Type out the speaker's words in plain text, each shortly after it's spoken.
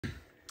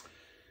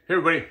Hey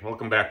everybody,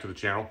 welcome back to the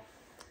channel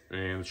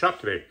and the shop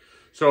today.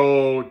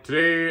 So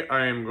today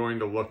I am going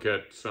to look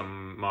at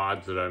some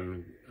mods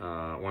that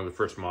one of the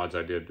first mods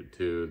I did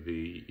to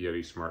the Yeti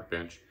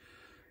Smartbench.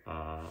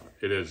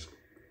 It is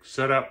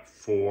set up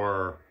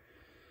for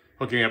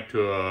hooking up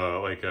to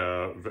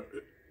a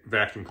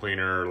vacuum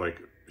cleaner, like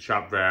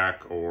shop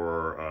vac,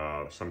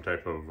 or some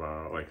type of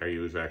like I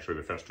use actually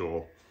the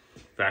Festool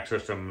vac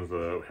systems,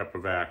 the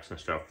HEPA vacs and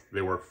stuff.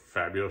 They work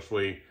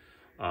fabulously.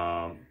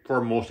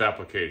 For most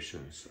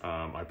applications.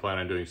 I plan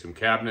on doing some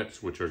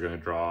cabinets, which are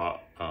going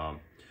to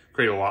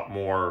create a lot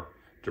more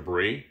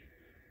debris.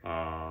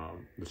 The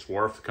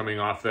swarf coming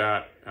off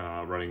that,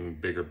 running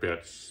bigger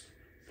bits,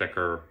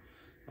 thicker,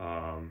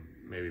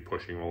 maybe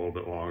pushing a little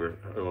bit longer,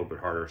 a little bit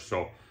harder.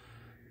 So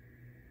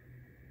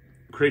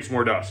creates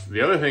more dust.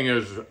 The other thing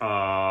is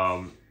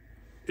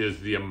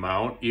the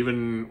amount.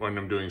 Even when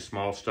I'm doing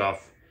small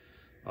stuff,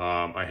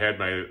 I had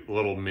my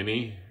little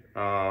mini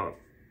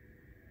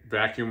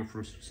vacuum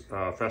from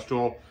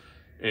Festool,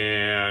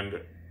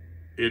 and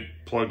it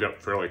plugged up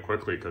fairly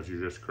quickly because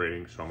you're just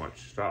creating so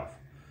much stuff.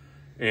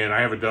 And I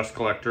have a dust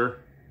collector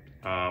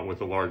with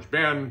a large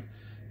bin,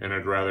 and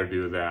I'd rather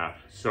do that.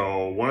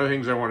 So one of the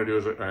things I want to do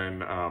is,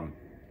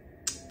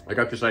 I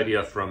got this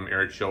idea from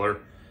Eric Schiller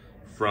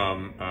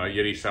from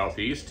Yeti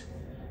Southeast,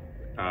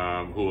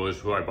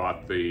 who I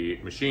bought the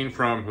machine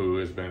from, who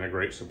has been a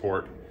great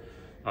support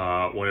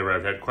whenever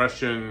I've had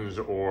questions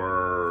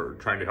or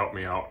trying to help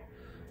me out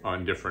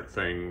on different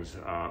things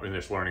in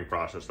this learning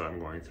process that I'm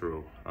going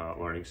through,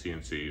 learning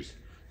CNCs.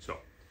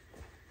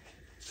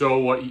 So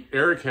what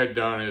Eric had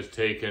done is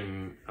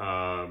taken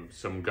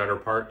some gutter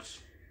parts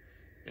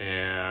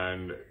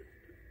and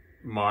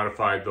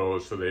modified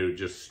those so they would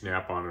just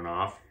snap on and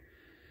off.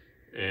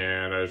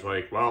 And I was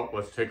like, well,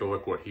 let's take a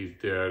look what he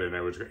did. And I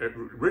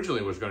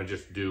originally was going to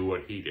just do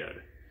what he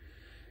did.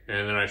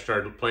 And then I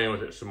started playing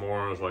with it some more,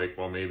 and I was like,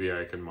 well, maybe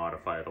I can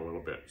modify it a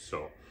little bit.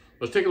 So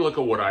let's take a look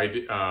at what I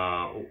did,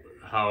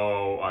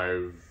 how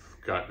I've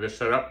got this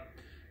set up,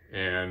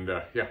 and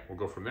yeah, we'll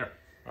go from there.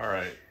 All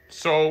right,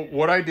 so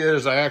what I did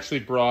is I actually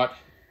brought,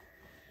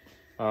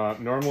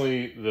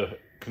 normally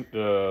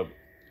the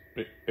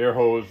air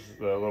hose,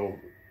 the little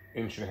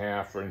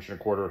 1.5 or 1.25 inch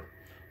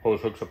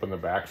hose hooks up on the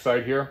back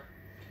side here,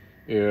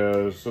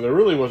 so there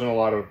really wasn't a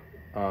lot of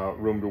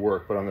room to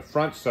work, but on the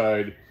front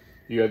side,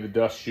 you had the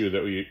dust shoe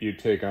that you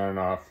take on and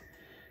off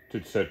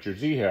to set your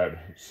ZHead.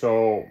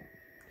 So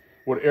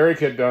what Eric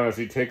had done is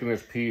he'd taken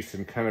this piece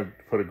and kind of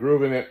put a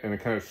groove in it, and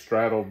it kind of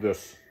straddled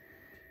this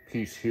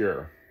piece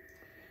here.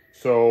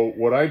 So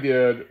what I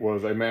did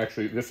was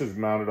this is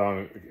mounted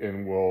on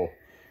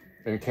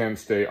and can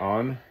stay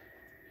on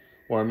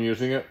while I'm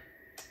using it.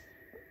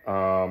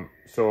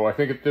 So I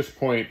think at this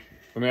point,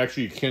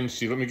 you can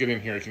see, let me get in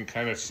here, you can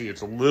kind of see,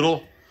 it's a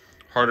little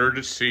harder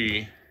to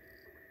see,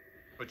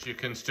 but you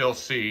can still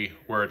see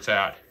where it's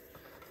at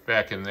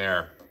back in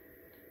there.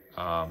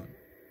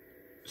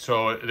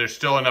 So there's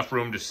still enough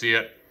room to see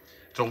it.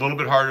 It's a little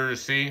bit harder to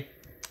see,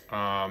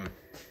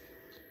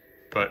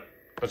 but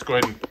let's go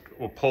ahead and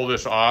we'll pull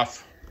this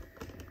off.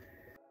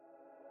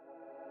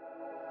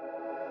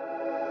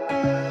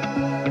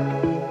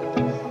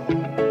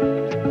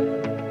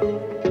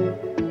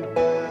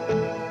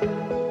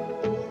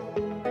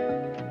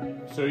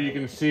 So you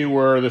can see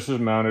where this is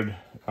mounted.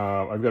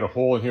 I've got a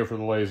hole in here for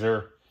the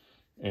laser,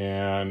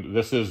 and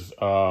this is,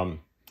 I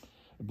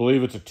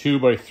believe it's a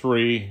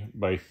 2x3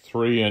 by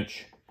 3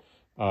 inch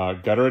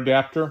gutter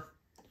adapter.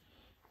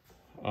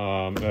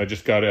 I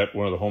just got it at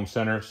one of the home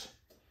centers.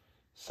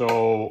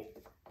 So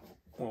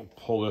we'll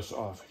pull this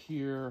off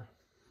here.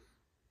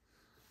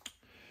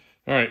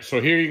 All right, so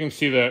here you can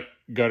see that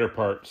gutter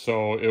part.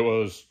 So it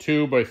was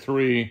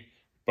 2x3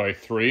 by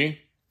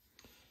 3.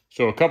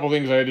 So a couple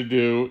things I had to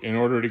do in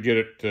order to get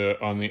it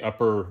on the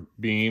upper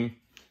beam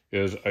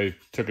is I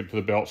took it to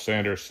the belt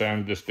sander,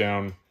 sanded this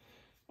down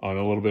on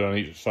a little bit on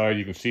each side.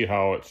 You can see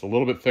how it's a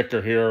little bit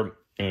thicker here,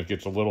 and it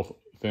gets a little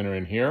thinner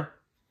in here.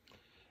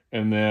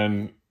 And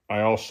then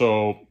I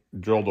also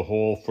drilled a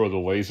hole for the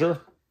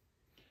laser,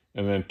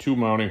 and then 2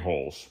 mounting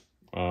holes.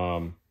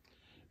 And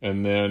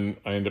then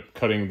I ended up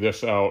cutting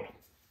this out.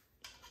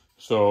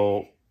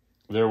 So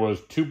there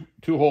was two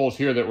holes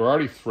here that were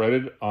already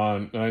threaded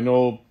on, and I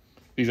know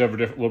these have a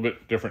little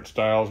bit different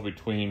styles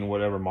between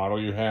whatever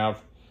model you have.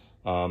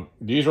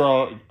 These are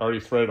all already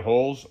threaded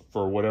holes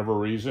for whatever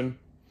reason.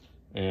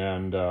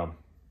 And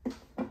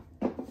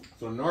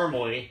so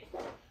normally,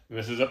 and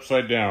this is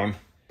upside down,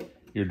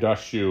 your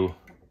dust shoe.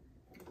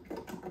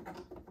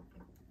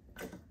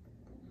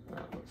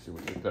 Let's see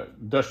what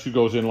that dust shoe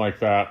goes in like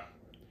that.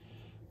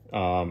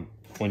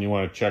 When you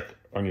want to check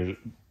on your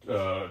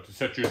to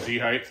set your Z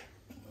height.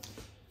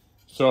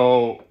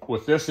 So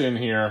with this in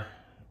here,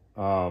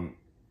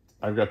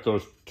 I've got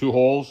those 2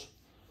 holes.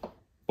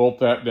 Bolt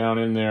that down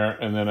in there,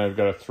 and then I've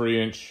got a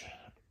 3-inch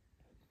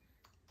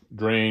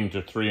drain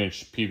to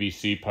 3-inch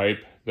PVC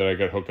pipe that I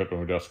got hooked up to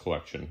my dust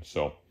collection.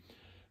 So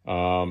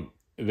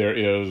there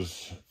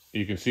is,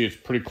 you can see it's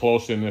pretty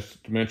close in this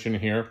dimension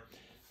here.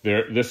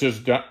 This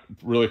is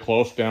really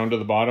close down to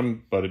the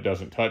bottom, but it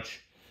doesn't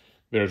touch.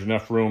 there's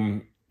enough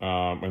room,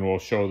 and we'll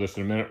show this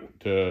in a minute,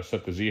 to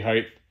set the Z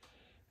height.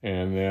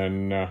 And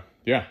then,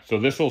 yeah, so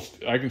this will,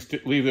 I can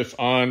leave this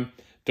on,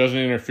 doesn't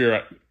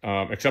interfere,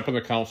 except on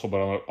the console,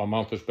 but I'll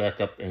mount this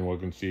back up and we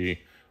can see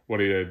what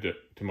he did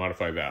to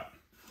modify that.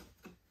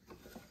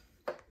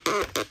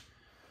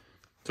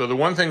 So the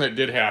one thing that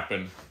did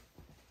happen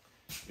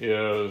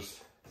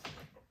is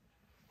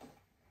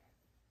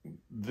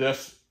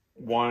this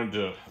wanted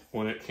to,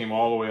 when it came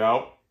all the way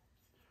out,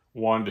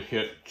 wanted to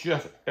hit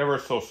just ever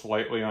so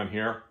slightly on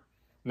here.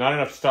 Not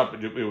enough to stop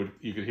it,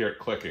 you could hear it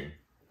clicking.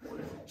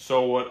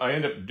 So what I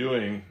end up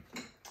doing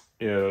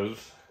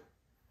is,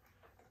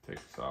 take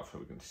this off so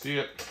we can see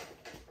it,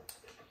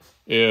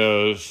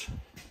 is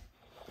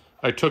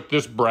I took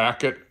this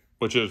bracket,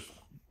 which is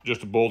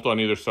just a bolt on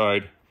either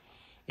side,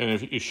 and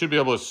if you should be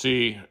able to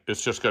see,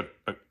 it's just got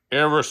an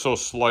ever so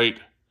slight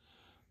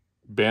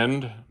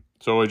bend.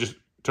 So I just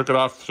took it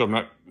off so I'm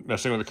not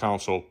messing with the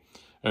console,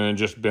 and then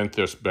just bent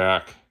this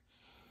back,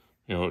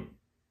 you know,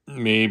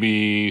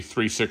 maybe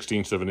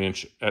 3/16 of an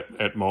inch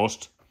at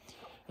most.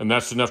 And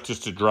that's enough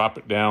just to drop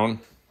it down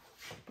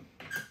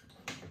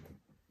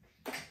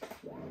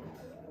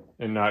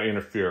and not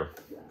interfere.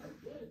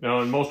 Now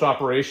in most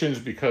operations,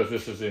 because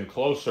this is in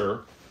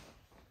closer,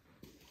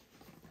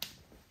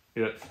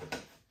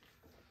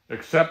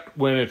 except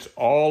when it's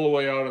all the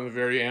way out on the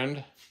very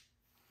end,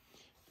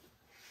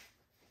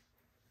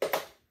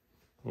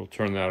 we'll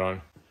turn that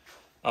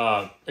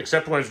on.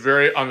 Except when it's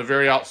on the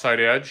very outside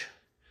edge,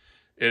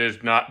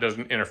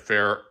 doesn't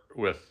interfere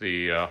with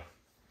the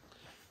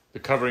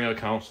covering of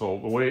the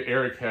console. The way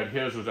Eric had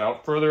his was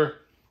out further,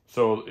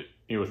 so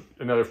it was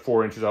another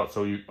 4 inches out,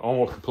 so you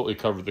almost completely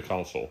covered the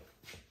console.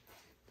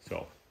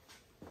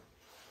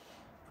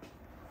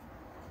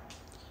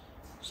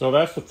 So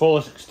that's the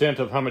fullest extent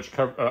of how much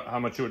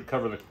it would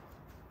cover the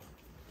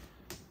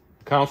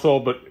console.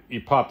 But you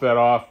pop that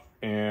off,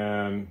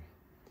 and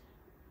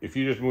if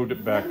you just moved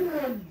it back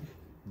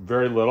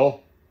very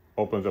little,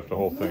 opens up the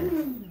whole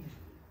thing.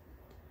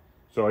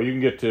 So you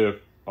can get to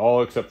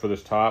all except for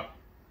this top.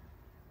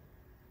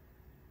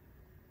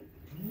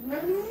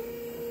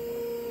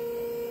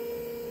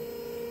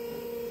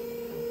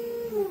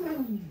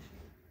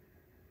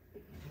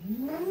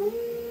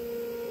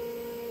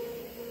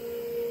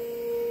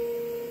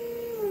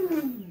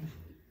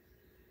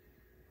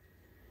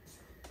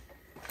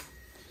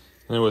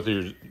 And then with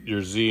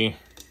your Z,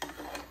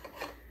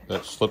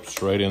 that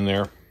slips right in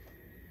there.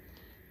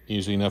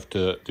 Easy enough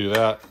to do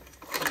that.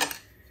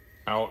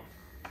 Out.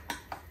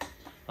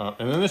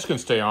 And then this can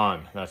stay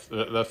on. That's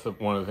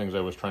one of the things I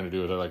was trying to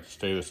do, is I like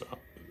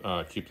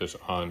to keep this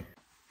on.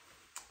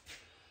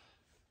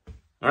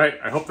 All right,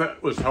 I hope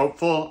that was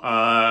helpful.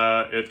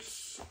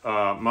 It's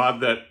a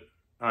mod that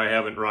I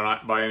haven't run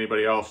by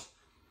anybody else.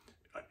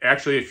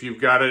 Actually, if you've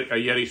got a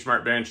Yeti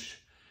Smartbench,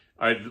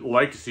 I'd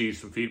like to see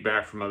some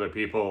feedback from other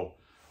people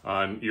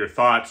on your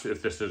thoughts,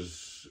 if this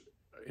is,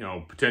 you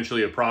know,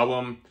 potentially a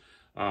problem.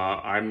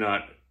 I'm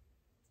not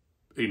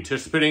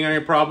anticipating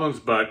any problems,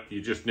 but you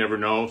just never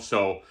know.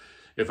 So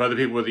if other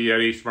people with the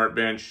Yeti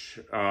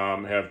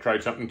Smartbench have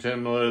tried something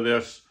similar to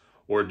this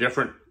or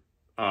different,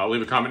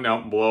 leave a comment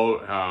down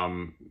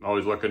below.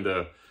 Always looking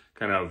to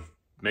kind of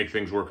make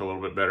things work a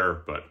little bit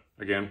better. But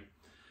again,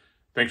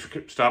 thanks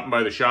for stopping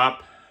by the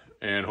shop,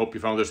 and hope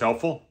you found this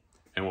helpful,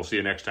 and we'll see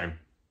you next time.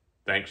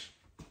 Thanks.